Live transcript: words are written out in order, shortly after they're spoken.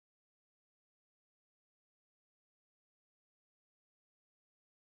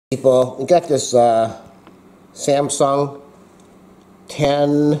People, we got this Samsung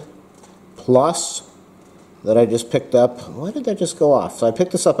 10 Plus that I just picked up. Why did that just go off? So I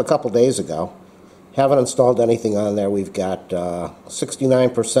picked this up a couple days ago. Haven't installed anything on there. We've got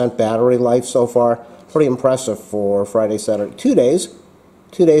 69% battery life so far. Pretty impressive for Friday, Saturday. 2 days.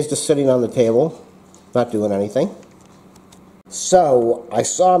 2 days just sitting on the table, not doing anything. So I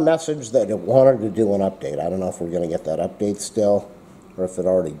saw a message that it wanted to do an update. I don't know if we're going to get that update still, or if it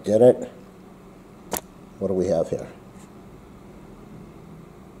already did it. What do we have here?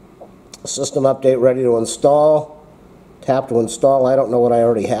 System update ready to install. Tap to install. I don't know what I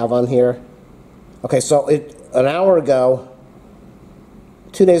already have on here. Okay, so an hour ago,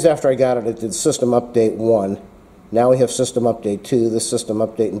 2 days after I got it, it did system update 1. Now we have system update 2. This system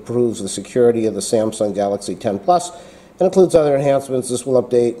update improves the security of the Samsung Galaxy 10 Plus and includes other enhancements. This will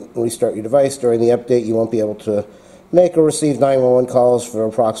update and restart your device. During the update, you won't be able to make or receive 911 calls for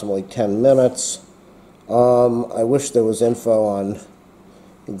approximately 10 minutes. I wish there was info on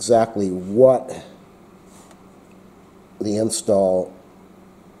exactly what the install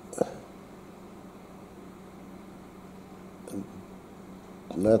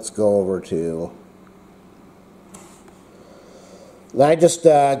let's go over to I just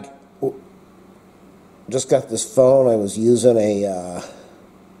got this phone. I was using a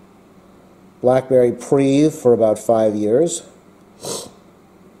BlackBerry Preve for about 5 years.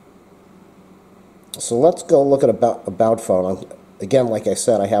 So let's go look at about phone. Again, like I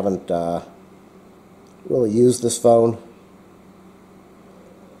said, I haven't really used this phone.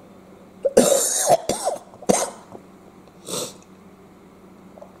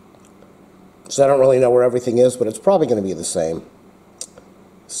 So I don't really know where everything is, but it's probably going to be the same.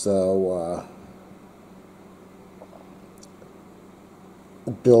 So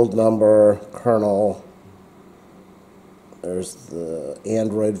build number, kernel, there's the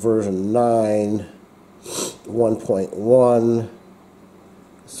Android version 9, 1.1.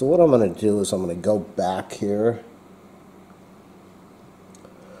 So what I'm going to do is I'm going to go back here.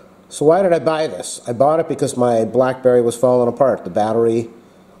 So why did I buy this? I bought it because my BlackBerry was falling apart. The battery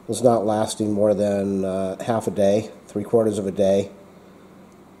was not lasting more than half a day, 3/4 of a day.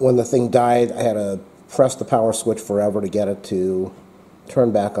 When the thing died, I had to press the power switch forever to get it to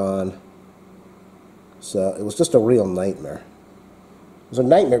turn back on. So it was just a real nightmare. It was a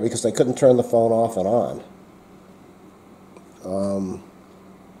nightmare because I couldn't turn the phone off and on.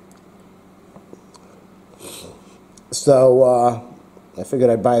 I figured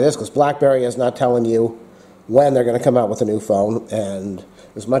I'd buy this because BlackBerry is not telling you when they're going to come out with a new phone, and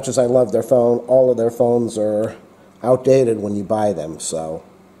as much as I love their phone, all of their phones are outdated when you buy them. So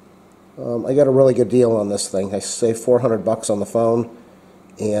I got a really good deal on this thing. I saved $400 on the phone,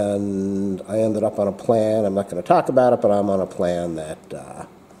 and I ended up on a plan. I'm not going to talk about it, but I'm on a plan that,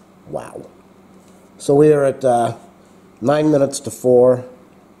 wow. So we are at 9 minutes to 4.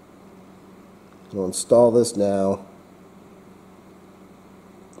 We'll install this now.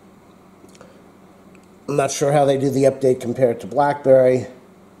 I'm not sure how they do the update compared to BlackBerry.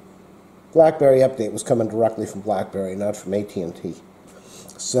 BlackBerry update was coming directly from BlackBerry, not from AT&T.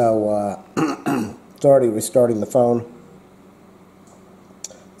 So it's already restarting the phone.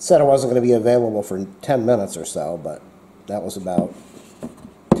 It said it wasn't going to be available for 10 minutes or so, but that was about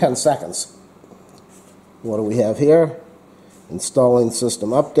 10 seconds. What do we have here? Installing system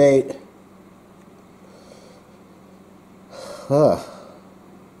update.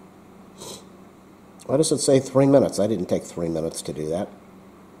 Why does it say 3 minutes? I didn't take 3 minutes to do that.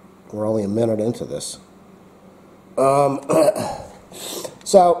 We're only a minute into this.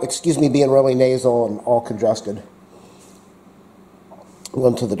 So, excuse me being really nasal and all congested.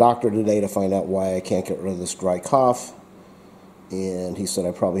 Went to the doctor today to find out why I can't get rid of this dry cough. And he said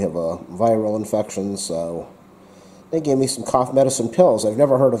I probably have a viral infection, so they gave me some cough medicine pills. I've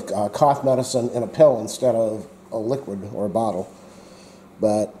never heard of cough medicine in a pill instead of a liquid or a bottle.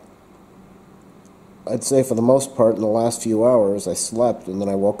 But I'd say for the most part in the last few hours I slept, and then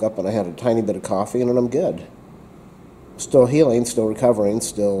I woke up and I had a tiny bit of coffee, and then I'm good. Still healing, still recovering,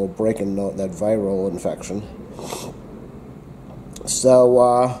 still breaking that viral infection. So,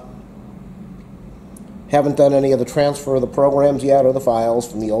 haven't done any of the transfer of the programs yet or the files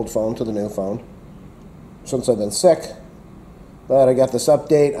from the old phone to the new phone since I've been sick. But I got this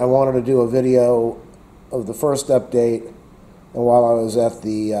update. I wanted to do a video of the first update, and while I was at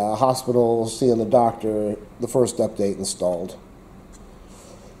the hospital seeing the doctor, the first update installed.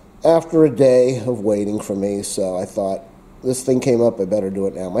 After a day of waiting for me, so I thought, this thing came up, I better do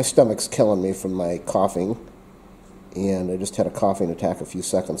it now. My stomach's killing me from my coughing, and I just had a coughing attack a few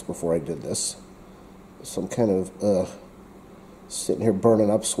seconds before I did this. Some kind of Sitting here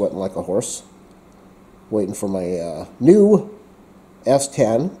burning up, sweating like a horse. Waiting for my new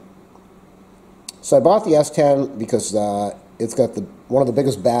S10. So I bought the S10 because it's got one of the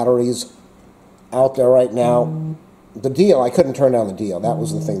biggest batteries out there right now. The deal, I couldn't turn down the deal. That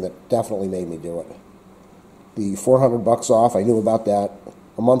was the thing that definitely made me do it. The $400 off, I knew about that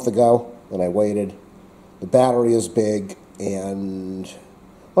a month ago, and I waited. The battery is big, and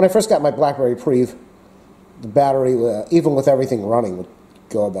when I first got my BlackBerry Preve, the battery, even with everything running, would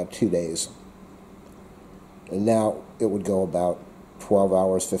go about 2 days. And now it would go about 12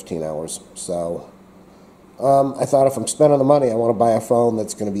 hours, 15 hours. So I thought if I'm spending the money, I want to buy a phone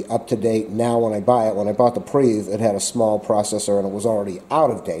that's going to be up to date now when I buy it. When I bought the Preve, it had a small processor and it was already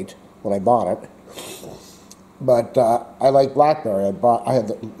out of date when I bought it. But I like BlackBerry.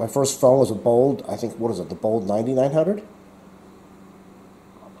 My first phone was a Bold, I think, what is it, the Bold 9900?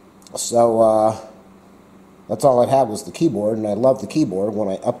 So that's all I had was the keyboard, and I loved the keyboard. When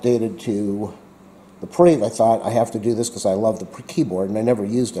I updated to the Preve, I thought I have to do this because I love the keyboard, and I never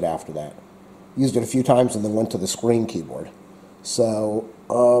used it after that. Used it a few times and then went to the screen keyboard. So,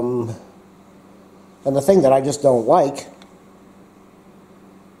 and the thing that I just don't like,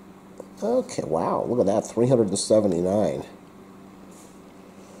 okay, wow, look at that, 379.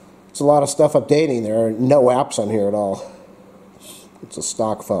 It's a lot of stuff updating. There are no apps on here at all. It's a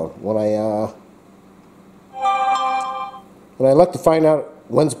stock phone. When I look to find out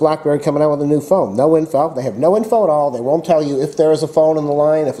when's BlackBerry coming out with a new phone, no info. They have no info at all. They won't tell you if there is a phone in the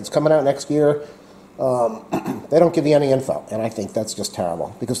line, if it's coming out next year. They don't give you any info, and I think that's just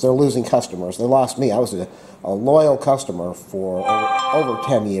terrible because they're losing customers. They lost me. I was a loyal customer for over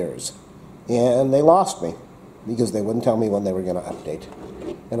 10 years, and they lost me because they wouldn't tell me when they were going to update,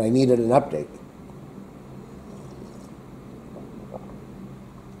 and I needed an update.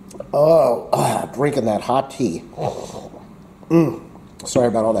 Oh, drinking that hot tea. Sorry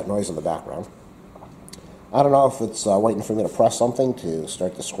about all that noise in the background. I don't know if it's waiting for me to press something to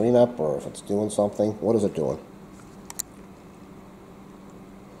start the screen up or if it's doing something. What is it doing?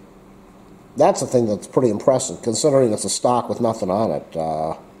 That's a thing that's pretty impressive, considering it's a stock with nothing on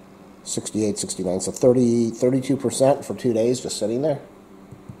it. 68, 69, so 32% for 2 days just sitting there.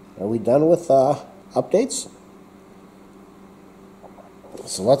 Are we done with updates?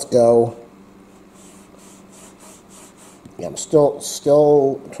 So let's go. Yeah, I'm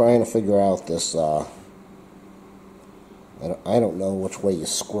still trying to figure out this. I don't know which way you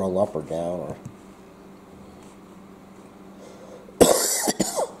scroll up or down, or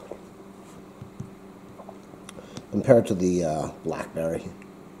compared to the BlackBerry.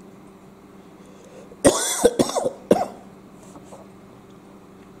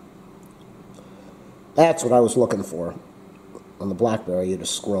 That's what I was looking for. On the BlackBerry, you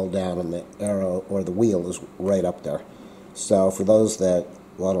just scroll down and the arrow or the wheel is right up there. So for those that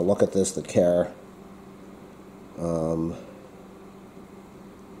want to look at this, that care,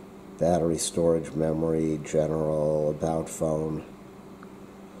 battery, storage, memory, general, about phone.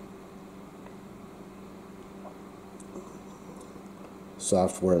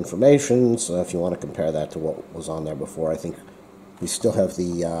 Software information, so if you want to compare that to what was on there before, I think we still have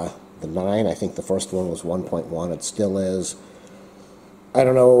the 9. I think the first one was 1.1. It still is. I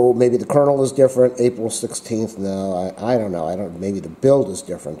don't know, maybe the kernel is different, April 16th, no, I don't know, maybe the build is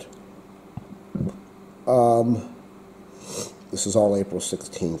different. This is all April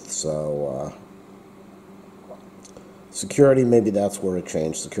 16th, so, security, maybe that's where it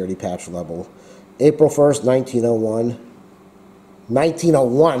changed, security patch level. April 1st, 1901,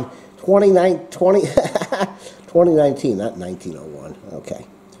 2019, not 1901, okay.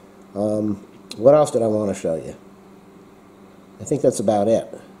 What else did I want to show you? I think that's about it.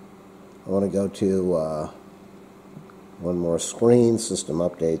 I want to go to one more screen, system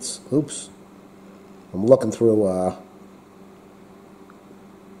updates. Oops. I'm looking through a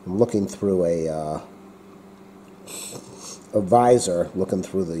visor, looking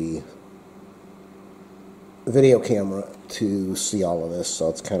through the video camera to see all of this, so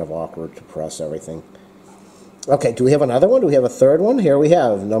it's kind of awkward to press everything. Okay, do we have another one? Do we have a third one? Here we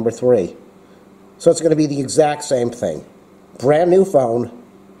have number 3. So it's going to be the exact same thing. Brand new phone.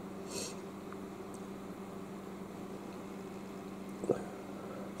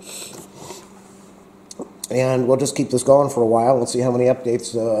 And we'll just keep this going for a while. Let's see how many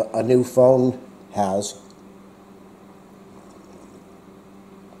updates a new phone has.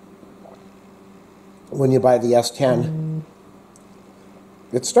 When you buy the S10,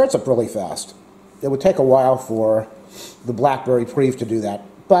 it starts up really fast. It would take a while for the BlackBerry Preve to do that.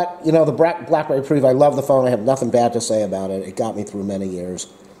 But, you know, the BlackBerry Preve, I love the phone. I have nothing bad to say about it. It got me through many years.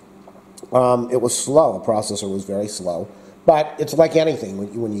 It was slow. The processor was very slow. But it's like anything.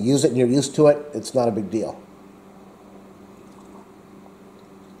 When you use it and you're used to it, it's not a big deal.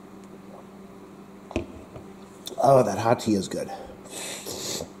 Oh, that hot tea is good.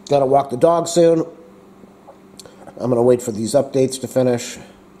 Gotta walk the dog soon. I'm gonna wait for these updates to finish.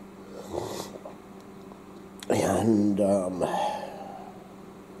 And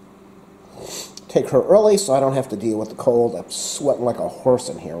take her early so I don't have to deal with the cold. I'm sweating like a horse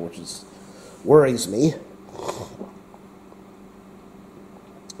in here, which worries me.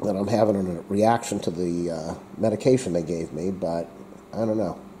 That I'm having a reaction to the medication they gave me, but I don't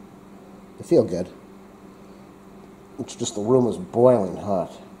know. I feel good. It's just the room is boiling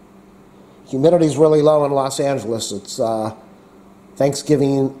hot. Humidity's really low in Los Angeles. It's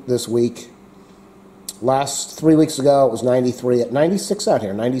Thanksgiving this week. Last 3 weeks ago, it was 93, 96 out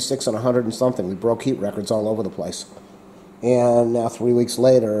here, 96 and 100 and something. We broke heat records all over the place. And now 3 weeks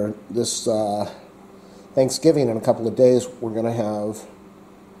later, this Thanksgiving in a couple of days, we're going to have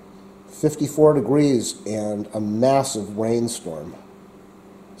 54 degrees and a massive rainstorm.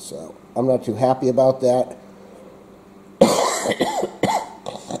 So I'm not too happy about that.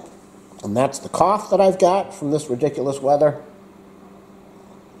 And that's the cough that I've got from this ridiculous weather.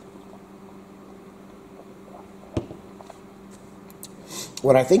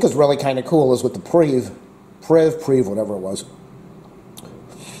 What I think is really kind of cool is with the Priv, whatever it was.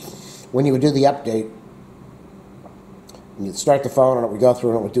 When you would do the update, and you'd start the phone and it would go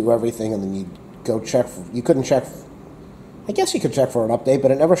through and it would do everything, and then you'd go check for, you couldn't check, I guess you could check for an update, but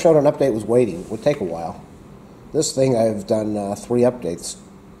it never showed an update was waiting. It would take a while. This thing, I've done 3 updates.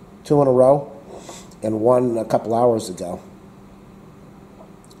 2 in a row, and 1 a couple hours ago.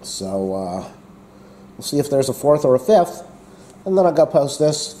 So, we'll see if there's a 4th or a 5th, and then I'll go post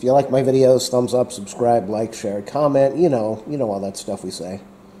this. If you like my videos, thumbs up, subscribe, like, share, comment, you know all that stuff we say.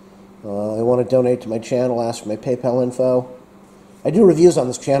 I want to donate to my channel, ask for my PayPal info. I do reviews on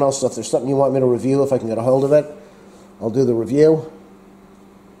this channel, so if there's something you want me to review, if I can get a hold of it, I'll do the review.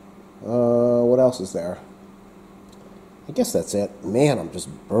 What else is there? I guess that's it. Man, I'm just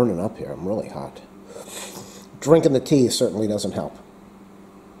burning up here. I'm really hot. Drinking the tea certainly doesn't help.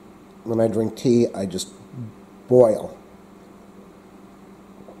 When I drink tea, I just boil.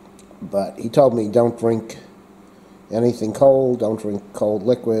 But he told me don't drink anything cold, don't drink cold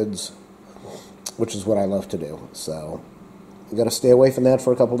liquids, which is what I love to do. So, you got to stay away from that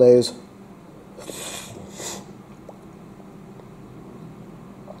for a couple days.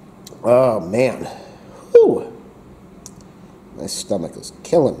 Oh, man. Whew. My stomach is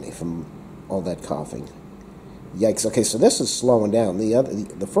killing me from all that coughing. Yikes. Okay, so this is slowing down.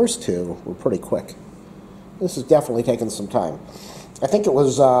 The first 2 were pretty quick. This is definitely taking some time. I think it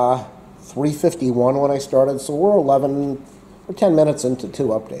was 3:51 when I started, so we're 10 minutes into 2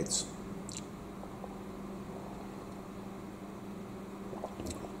 updates.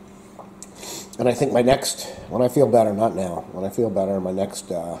 And I think my next, when I feel better, not now, when I feel better, my next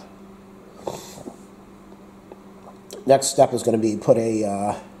step is going to be put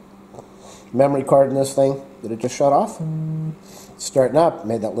a memory card in this thing. Did it just shut off? It's starting up,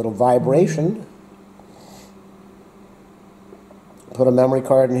 made that little vibration. Put a memory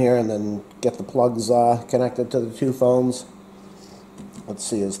card in here and then get the plugs connected to the 2 phones. Let's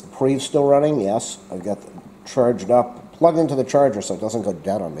see, is the Priv still running? Yes, I've got it charged up. Plug into the charger so it doesn't go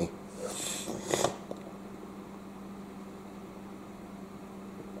dead on me.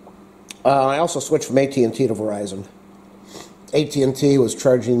 I also switched from AT&T to Verizon. AT&T was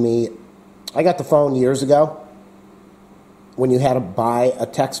charging me, I got the phone years ago when you had to buy a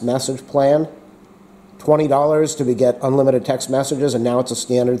text message plan, $20 to get unlimited text messages, and now it's a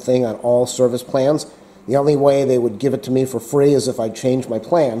standard thing on all service plans. The only way they would give it to me for free is if I changed my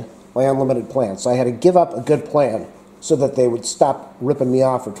plan, my unlimited plan. So I had to give up a good plan so that they would stop ripping me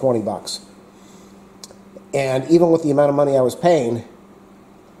off for $20. And even with the amount of money I was paying,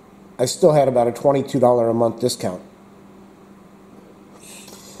 I still had about a $22 a month discount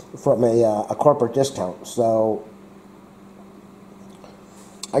from a corporate discount. So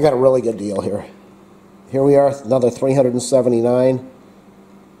I got a really good deal here. Here we are, another $379.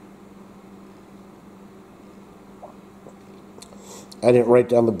 I didn't write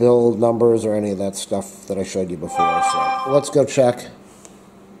down the bill numbers or any of that stuff that I showed you before. So let's go check.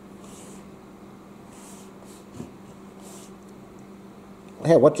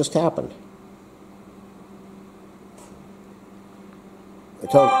 Hey, what just happened?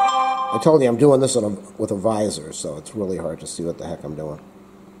 I told you I'm doing this with a visor, so it's really hard to see what the heck I'm doing.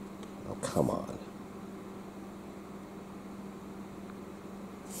 Oh, come on.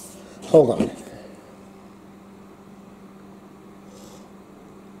 Hold on.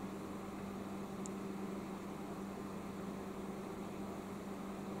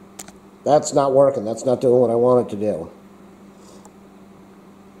 That's not working. That's not doing what I want it to do.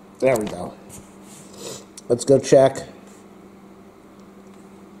 There we go. Let's go check.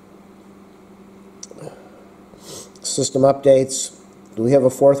 System updates. Do we have a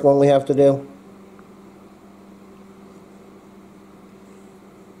fourth one we have to do?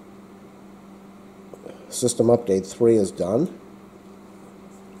 System update 3 is done.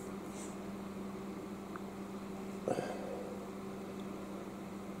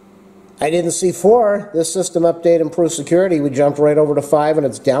 I didn't see 4. This system update improved security. We jumped right over to 5 and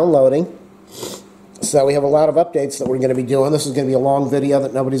it's downloading. So we have a lot of updates that we're going to be doing. This is going to be a long video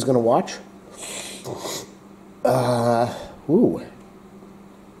that nobody's going to watch. Ooh.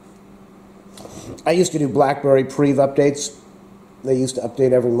 I used to do BlackBerry Preve updates. They used to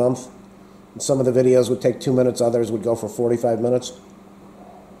update every month. And some of the videos would take 2 minutes, others would go for 45 minutes.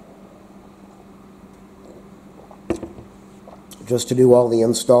 Just to do all the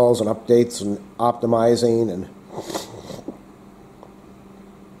installs and updates and optimizing and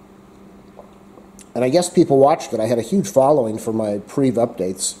I guess people watched it. I had a huge following for my Preve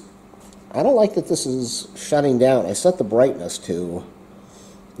updates. I don't like that this is shutting down. I set the brightness to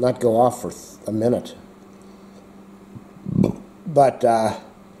not go off for a minute. But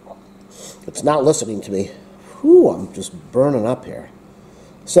it's not listening to me. Whew, I'm just burning up here.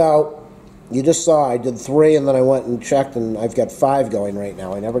 So, you just saw I did 3 and then I went and checked and I've got 5 going right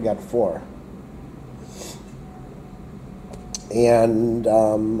now. I never got 4. And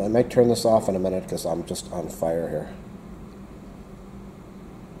I might turn this off in a minute because I'm just on fire here.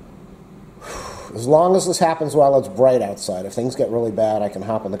 As long as this happens while it's bright outside. If things get really bad, I can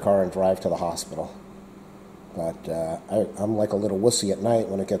hop in the car and drive to the hospital. But I'm like a little wussy at night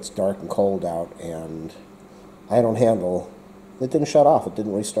when it gets dark and cold out, and I don't handle... It didn't shut off. It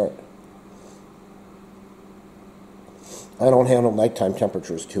didn't restart. I don't handle nighttime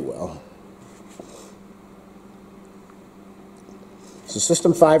temperatures too well. So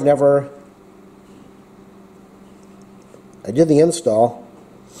System 5 never... I did the install.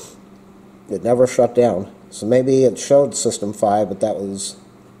 It never shut down. So maybe it showed System 5, but that was...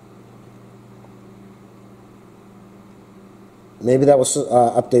 Maybe that was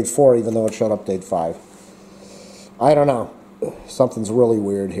Update 4, even though it showed Update 5. I don't know. Something's really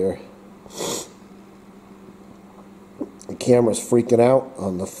weird here. The camera's freaking out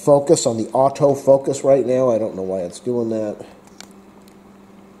on the focus, on the autofocus right now. I don't know why it's doing that.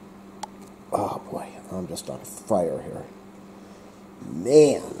 Oh boy, I'm just on fire here.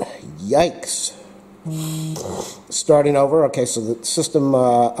 Man, yikes. Starting over. Okay, so the system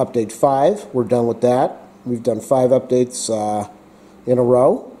update 5, we're done with that. We've done 5 updates in a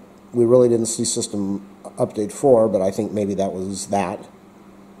row. We really didn't see system update 4, but I think maybe that was that.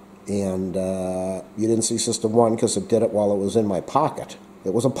 And you didn't see system 1 because it did it while it was in my pocket.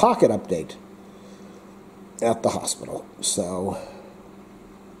 It was a pocket update at the hospital. So,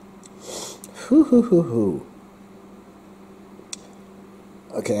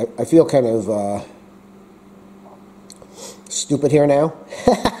 okay, I feel kind of stupid here now.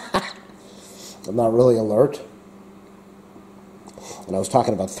 I'm not really alert. And I was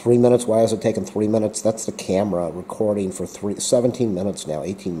talking about 3 minutes. Why is it taking 3 minutes? That's the camera recording for 17 minutes now,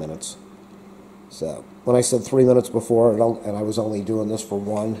 18 minutes. So, when I said 3 minutes before, and I was only doing this for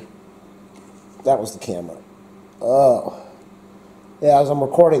 1, that was the camera. Oh. Yeah, as I'm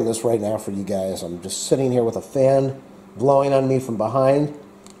recording this right now for you guys, I'm just sitting here with a fan blowing on me from behind,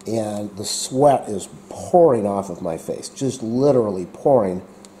 and the sweat is pouring off of my face. Just literally pouring,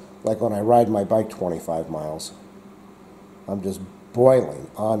 like when I ride my bike 25 miles. I'm just boiling,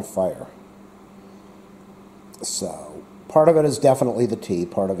 on fire. So, part of it is definitely the tea.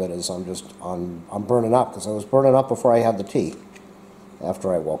 Part of it is I'm burning up, because I was burning up before I had the tea,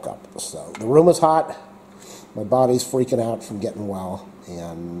 after I woke up. So, the room is hot. My body's freaking out from getting well.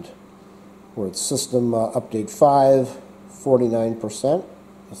 And we're at system update 5, 49%.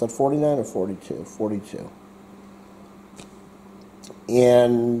 Is that 49 or 42? 42.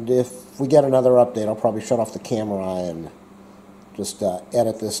 And if we get another update, I'll probably shut off the camera and just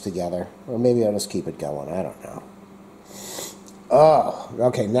edit this together. Or maybe I'll just keep it going. I don't know. Oh,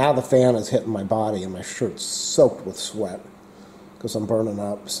 okay, now the fan is hitting my body and my shirt's soaked with sweat because I'm burning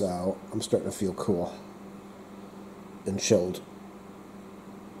up, so I'm starting to feel cool and chilled.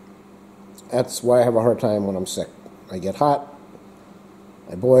 That's why I have a hard time when I'm sick. I get hot,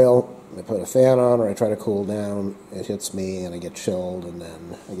 I boil, I put a fan on, or I try to cool down, it hits me and I get chilled, and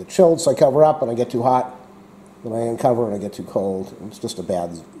then I get chilled, so I cover up and I get too hot, then I uncover and I get too cold. It's just a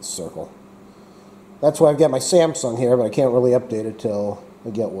bad circle. That's why I've got my Samsung here, but I can't really update it till I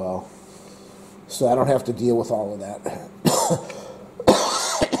get well. So I don't have to deal with all of that.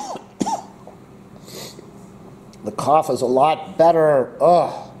 The cough is a lot better.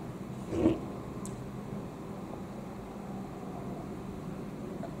 Ugh.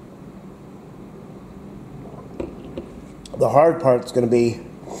 The hard part's going to be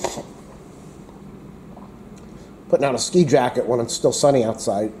putting on a ski jacket when it's still sunny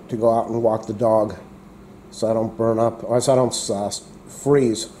outside to go out and walk the dog so I don't burn up, or so I don't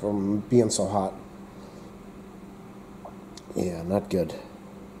freeze from being so hot. Yeah, not good.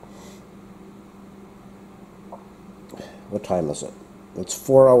 What time is it? It's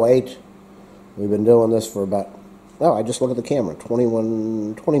 4:08. We've been doing this for about, oh, I just look at the camera, 20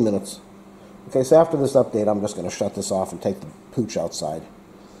 minutes. Okay, so after this update, I'm just going to shut this off and take the pooch outside.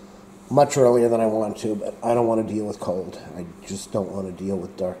 Much earlier than I want to, but I don't want to deal with cold. I just don't want to deal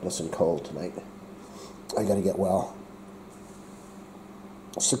with darkness and cold tonight. I got to get well.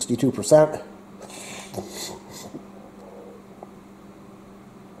 62%.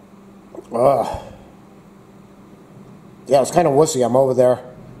 Yeah, it's kind of wussy. I'm over there.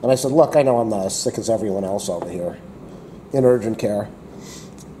 And I said, look, I know I'm not as sick as everyone else over here in urgent care.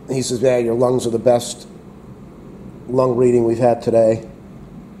 And he says, yeah, your lungs are the best lung reading we've had today.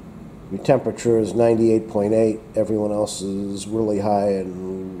 Your temperature is 98.8. Everyone else is really high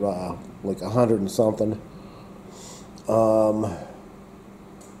and like 100 and something.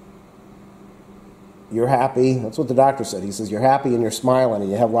 You're happy. That's what the doctor said. He says, you're happy and you're smiling and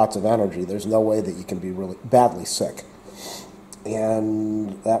you have lots of energy. There's no way that you can be really badly sick.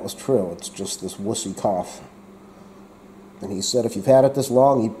 And that was true. It's just this wussy cough. And he said if you've had it this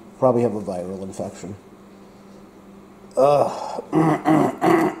long, you probably have a viral infection.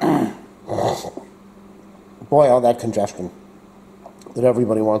 Boy, all that congestion that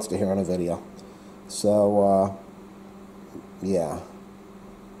everybody wants to hear on a video. So, yeah.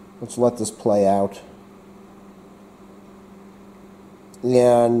 Let's let this play out.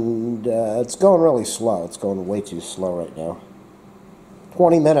 And it's going really slow. It's going way too slow right now.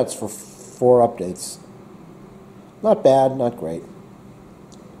 20 minutes for 4 updates. Not bad, not great.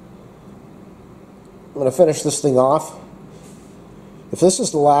 I'm going to finish this thing off. If this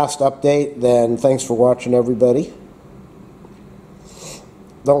is the last update, then thanks for watching, everybody.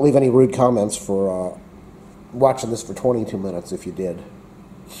 Don't leave any rude comments for watching this for 22 minutes if you did.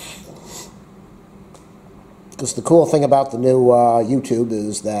 Because the cool thing about the new YouTube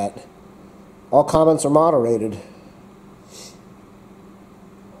is that all comments are moderated.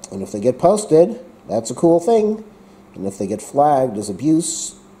 And if they get posted, that's a cool thing. And if they get flagged as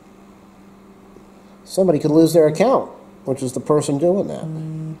abuse, somebody could lose their account, which is the person doing that.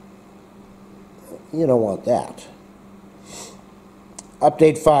 You don't want that.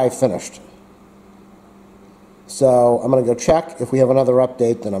 Update 5 finished. So I'm going to go check. If we have another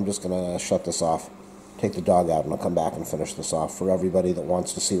update, then I'm just going to shut this off. Take the dog out, and I'll come back and finish this off for everybody that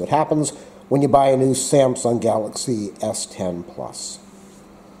wants to see what happens when you buy a new Samsung Galaxy S10 Plus.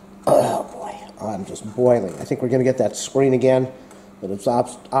 Oh, boy. I'm just boiling. I think we're going to get that screen again, but it's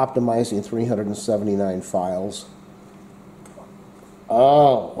optimizing 379 files.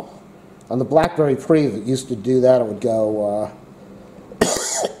 Oh. On the BlackBerry Pre, it used to do that. It would go...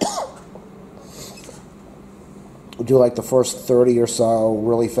 do like the first 30 or so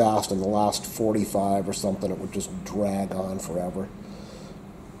really fast, and the last 45 or something, it would just drag on forever.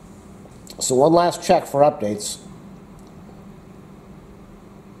 So one last check for updates.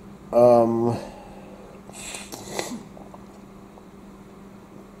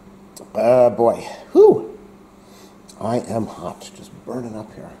 Boy. Whew. I am hot. Just burning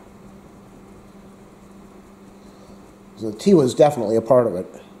up here. So the tea was definitely a part of it.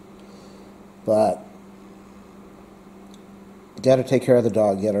 But got to take care of the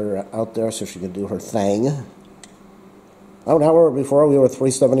dog, get her out there so she can do her thing. Oh, now before we were at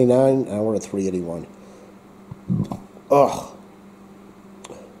 379, now we're at 381. Ugh.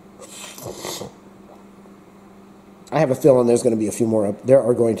 I have a feeling there's going to be a few more. There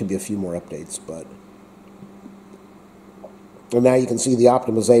are going to be a few more updates, but and now you can see the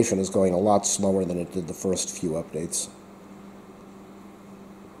optimization is going a lot slower than it did the first few updates.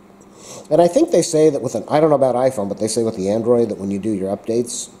 And I think they say that with I don't know about iPhone, but they say with the Android that when you do your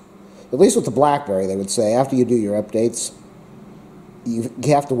updates, at least with the BlackBerry, they would say after you do your updates, you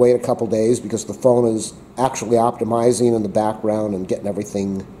have to wait a couple days because the phone is actually optimizing in the background and getting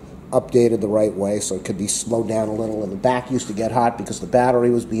everything updated the right way, so it could be slowed down a little. And the back used to get hot because the battery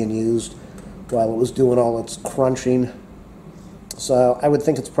was being used while it was doing all its crunching. So I would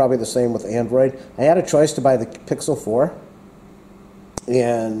think it's probably the same with Android. I had a choice to buy the Pixel 4.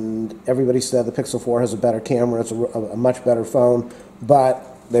 And everybody said the Pixel 4 has a better camera, it's a much better phone,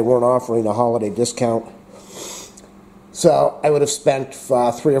 but they weren't offering a holiday discount. So I would have spent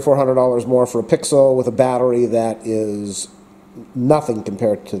 $300 or $400 more for a Pixel with a battery that is nothing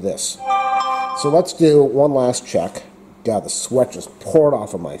compared to this. So let's do one last check. God, the sweat just poured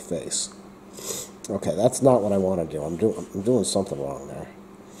off of my face. Okay, that's not what I want to do. I'm doing something wrong there.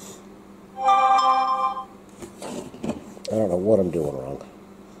 I don't know what I'm doing wrong.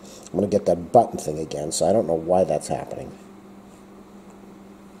 I'm going to get that button thing again, so I don't know why that's happening.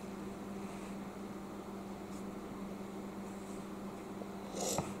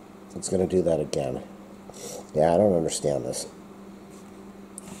 It's going to do that again. Yeah, I don't understand this.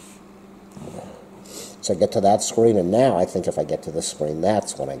 So I get to that screen, and now I think if I get to this screen,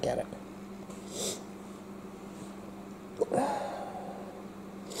 that's when I get it.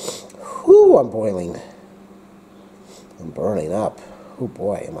 Whew, I'm boiling. I'm burning up. Oh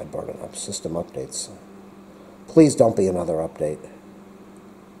boy, am I burning up. System updates. Please don't be another update.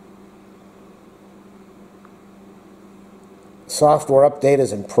 Software update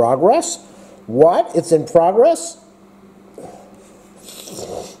is in progress? What? It's in progress?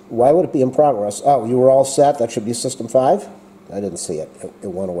 Why would it be in progress? Oh, you were all set? That should be System 5? I didn't see it. It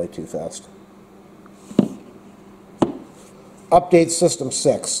went away too fast. Update System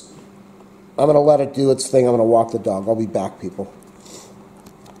 6. I'm going to let it do its thing. I'm going to walk the dog. I'll be back, people.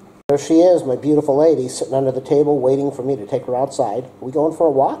 There she is, my beautiful lady, sitting under the table waiting for me to take her outside. Are we going for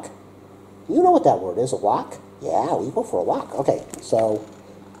a walk? You know what that word is, a walk? Yeah, we go for a walk. Okay, so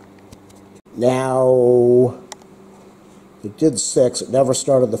now it did 6. It never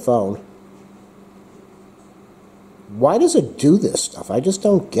started the phone. Why does it do this stuff? I just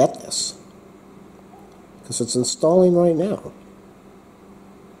don't get this. Because it's installing right now.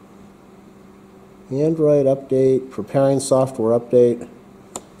 Android update, preparing software update.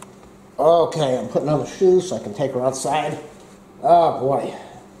 Okay, I'm putting on the shoes so I can take her outside. Oh boy.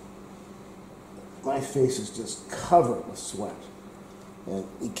 My face is just covered with sweat. And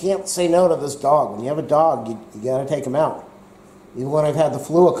you can't say no to this dog. When you have a dog, you gotta take him out. Even when I've had the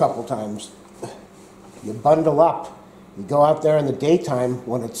flu a couple times, you bundle up. You go out there in the daytime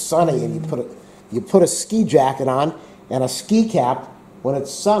when it's sunny and you put a ski jacket on and a ski cap when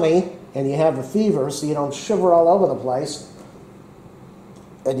it's sunny and you have a fever so you don't shiver all over the place.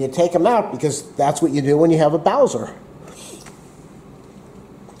 And you take him out because that's what you do when you have a Bowser.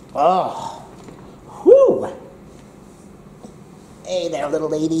 Oh. Whew! Hey there, little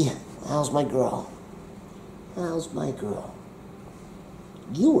lady. How's my girl? How's my girl?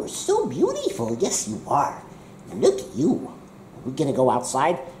 You are so beautiful. Yes, you are. Look at you. Are we gonna go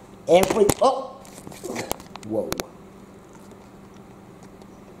outside? Oh! Whoa.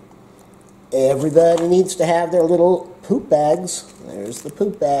 Everybody needs to have their little poop bags. There's the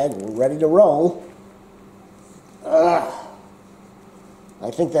poop bag. We're ready to roll. I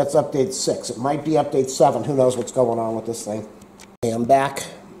think that's update 6. It might be update 7. Who knows what's going on with this thing. Okay, I'm back.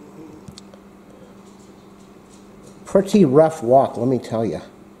 Pretty rough walk, let me tell you.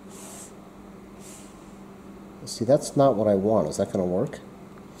 See, that's not what I want. Is that going to work?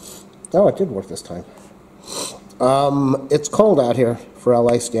 Oh, it did work this time. It's cold out here for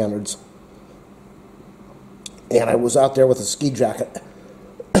LA standards. And I was out there with a ski jacket.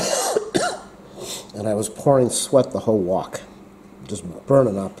 And I was pouring sweat the whole walk. Just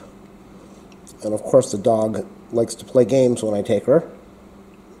burning up. And of course the dog likes to play games when I take her.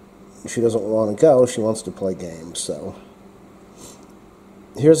 She doesn't want to go, she wants to play games, so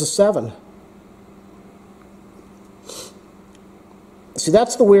here's a 7. See,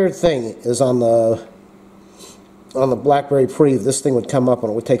 that's the weird thing, is on the BlackBerry Preview, this thing would come up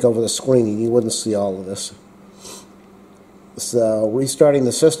and it would take over the screen and you wouldn't see all of this. So restarting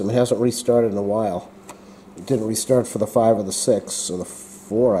the system, it hasn't restarted in a while. It didn't restart for the 5 or the 6 or the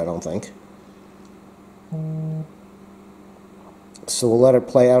 4, I don't think. So we'll let it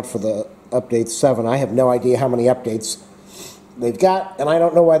play out for the update 7. I have no idea how many updates they've got, and I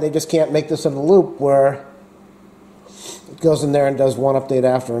don't know why they just can't make this in a loop where it goes in there and does one update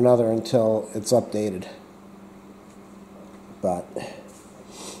after another until it's updated. But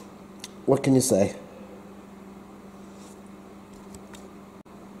what can you say?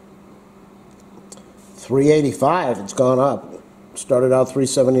 $385, it's gone up. Started out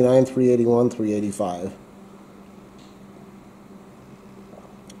 $379, $381, $385.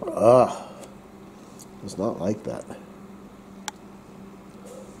 It's not like that.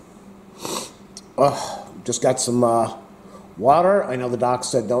 Just got some water. I know the doc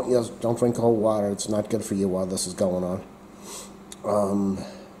said don't drink cold water. It's not good for you while this is going on.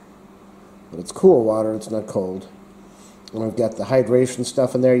 But it's cool water. It's not cold. And I've got the hydration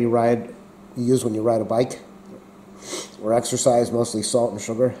stuff in there you use when you ride a bike or exercise, mostly salt and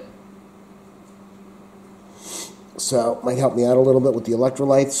sugar. So, might help me out a little bit with the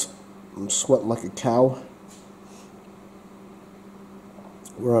electrolytes. I'm sweating like a cow.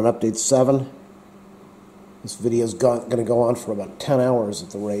 We're on update 7. This video is going to go on for about 10 hours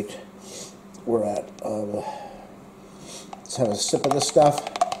at the rate we're at. Let's have a sip of this stuff.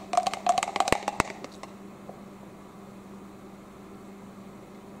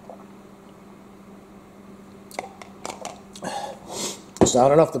 So I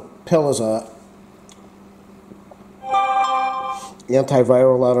don't know if the pill is a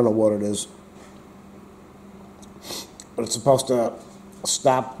antiviral, I don't know what it is. But it's supposed to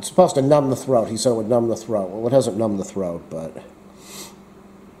stop, it's supposed to numb the throat. He said it would numb the throat. Well, it hasn't numbed the throat, but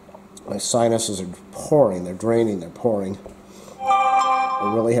my sinuses are pouring, they're draining, they're pouring.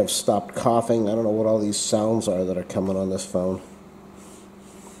 I really have stopped coughing. I don't know what all these sounds are that are coming on this phone.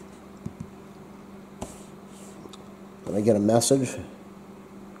 Did I get a message?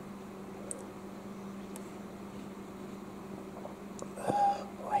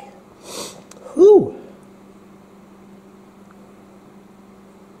 Whew.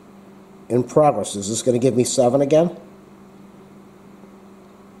 In progress. Is this going to give me 7 again?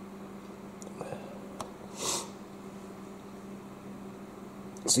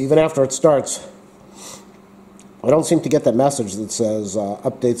 So even after it starts, I don't seem to get that message that says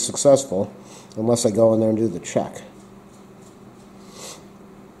update successful unless I go in there and do the check.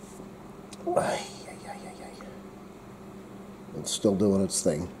 It's still doing its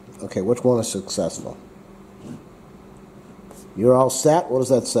thing. Okay, which one is successful? You're all set? What does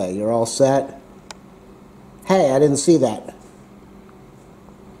that say? You're all set? Hey, I didn't see that.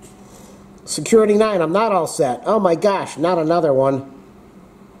 Security 9, I'm not all set. Oh my gosh, not another one.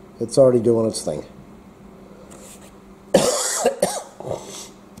 It's already doing its thing.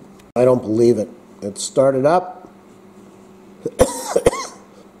 I don't believe it. It started up.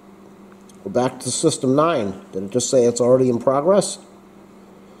 We're back to system 9. Did it just say it's already in progress?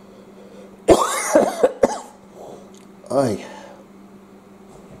 Ay.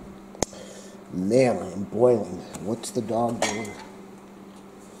 Man, I'm boiling. What's the dog doing?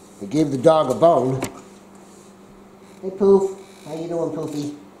 I gave the dog a bone. Hey, Poof. How you doing,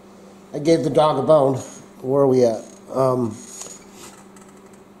 Poofy? I gave the dog a bone. Where are we at?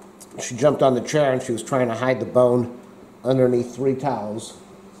 She jumped on the chair and she was trying to hide the bone underneath 3 towels.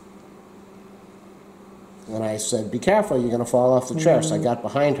 And I said, be careful, you're going to fall off the chair. So I got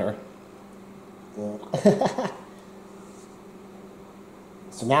behind her. Yeah.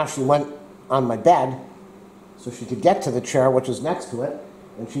 So now she went on my bed so she could get to the chair, which is next to it.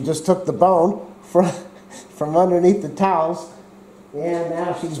 And she just took the bone from underneath the towels. And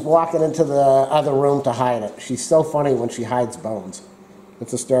now she's walking into the other room to hide it. She's so funny when she hides bones.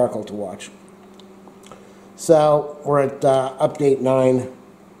 It's hysterical to watch. So we're at update 9.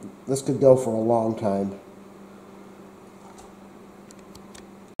 This could go for a long time.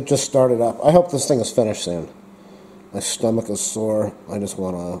 It just started up. I hope this thing is finished soon. My stomach is sore. I just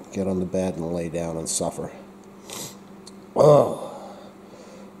want to get on the bed and lay down and suffer. Oh.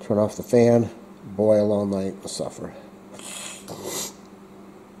 Turn off the fan, boil all night, and suffer.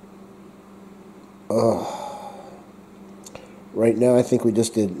 Oh. Right now, I think we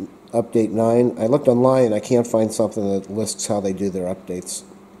just did update 9. I looked online and I can't find something that lists how they do their updates.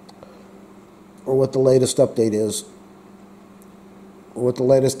 Or what the latest update is. Or what the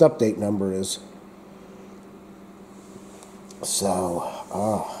latest update number is. So,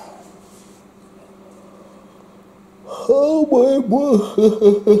 oh my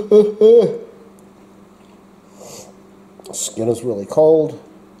skin is really cold.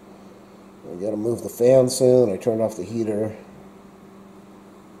 I gotta move the fan soon. I turned off the heater.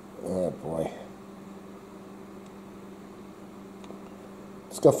 Oh boy.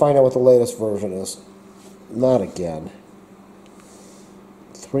 Let's go find out what the latest version is. Not again.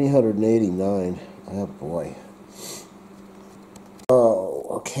 389. Oh boy. Oh,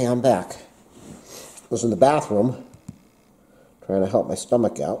 okay, I'm back. I was in the bathroom trying to help my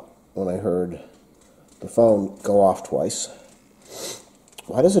stomach out when I heard the phone go off twice.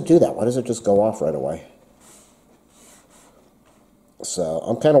 Why does it do that? Why does it just go off right away? So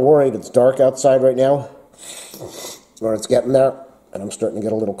I'm kind of worried. It's dark outside right now, or it's getting there, and I'm starting to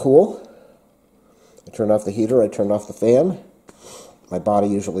get a little cool. I turned off the heater. I turned off the fan. My body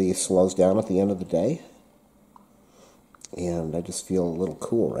usually slows down at the end of the day. And I just feel a little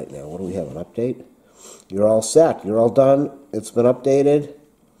cool right now. What do we have, an update? You're all set. You're all done. It's been updated.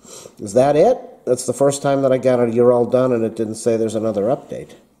 Is that it? That's the first time that I got a you're all done and it didn't say there's another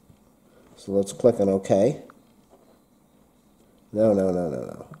update. So let's click on OK. No.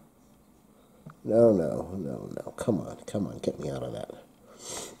 No. Come on. Get me out of that.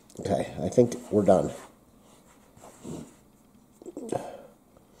 Okay, I think we're done.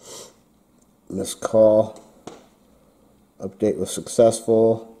 call. Update was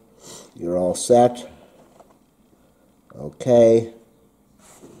successful. You're all set. Okay.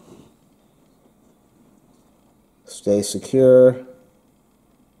 Stay secure.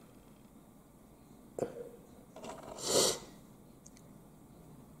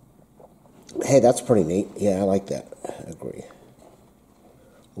 Hey, that's pretty neat. Yeah, I like that. I agree.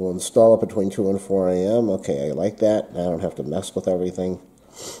 We'll install it between 2 and 4 a.m. Okay, I like that. I don't have to mess with everything.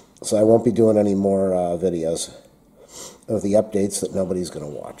 So I won't be doing any more videos of the updates that nobody's going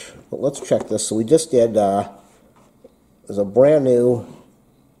to watch. But let's check this. So we just did, there's a brand new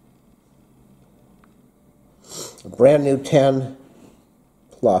 10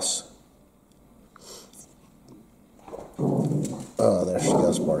 plus. Oh, there she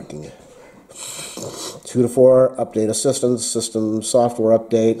goes barking. 2 to 4, update assistance, system software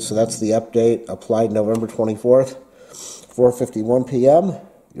update. So that's the update, applied November 24th, 4:51 p.m.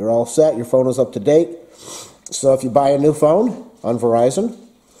 You're all set. Your phone is up to date. So if you buy a new phone on Verizon,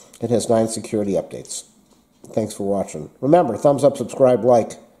 it has 9 security updates. Thanks for watching. Remember, thumbs up, subscribe,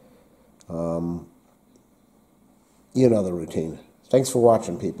 like. You know the routine. Thanks for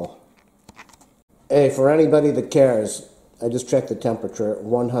watching, people. Hey, for anybody that cares, I just checked the temperature,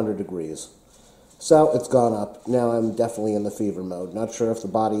 100 degrees. So it's gone up. Now I'm definitely in the fever mode. Not sure if the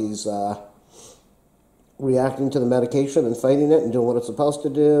body's reacting to the medication and fighting it and doing what it's supposed to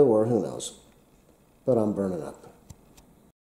do, or who knows. But I'm burning up.